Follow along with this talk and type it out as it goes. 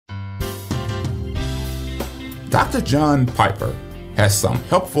Dr. John Piper has some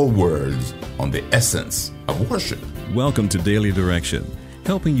helpful words on the essence of worship. Welcome to Daily Direction,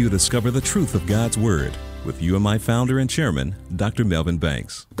 helping you discover the truth of God's Word with UMI founder and chairman, Dr. Melvin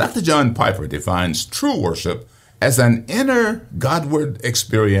Banks. Dr. John Piper defines true worship as an inner Godward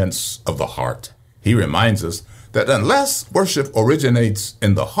experience of the heart. He reminds us that unless worship originates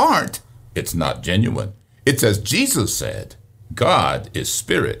in the heart, it's not genuine. It's as Jesus said, God is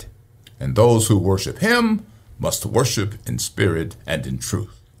spirit, and those who worship him must worship in spirit and in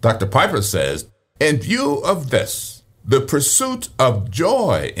truth. Dr. Piper says, in view of this, the pursuit of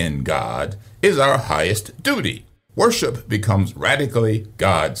joy in God is our highest duty. Worship becomes radically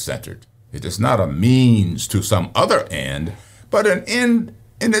God-centered. It is not a means to some other end, but an end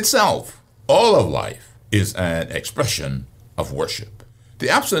in itself. All of life is an expression of worship.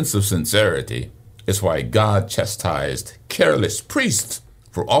 The absence of sincerity is why God chastised careless priests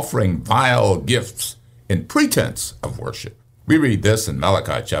for offering vile gifts in pretense of worship. We read this in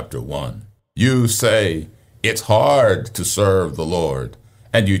Malachi chapter 1. You say, it's hard to serve the Lord,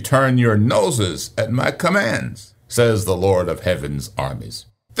 and you turn your noses at my commands, says the Lord of heaven's armies.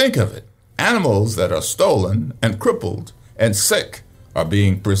 Think of it. Animals that are stolen and crippled and sick are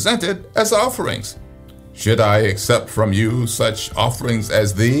being presented as offerings. Should I accept from you such offerings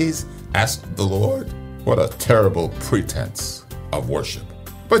as these? Asked the Lord. What a terrible pretense of worship.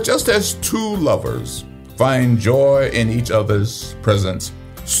 But just as two lovers find joy in each other's presence,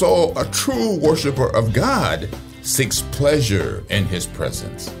 so a true worshiper of God seeks pleasure in his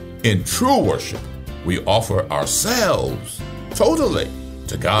presence. In true worship, we offer ourselves totally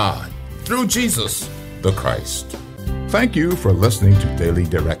to God through Jesus the Christ. Thank you for listening to Daily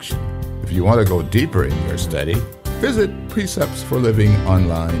Direction. If you want to go deeper in your study, visit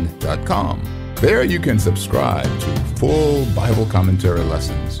preceptsforlivingonline.com. There you can subscribe to full Bible commentary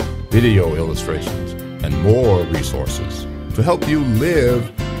lessons, video illustrations, and more resources to help you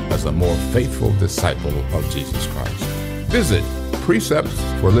live as a more faithful disciple of Jesus Christ. Visit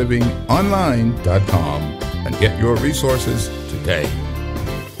preceptsforlivingonline.com and get your resources today.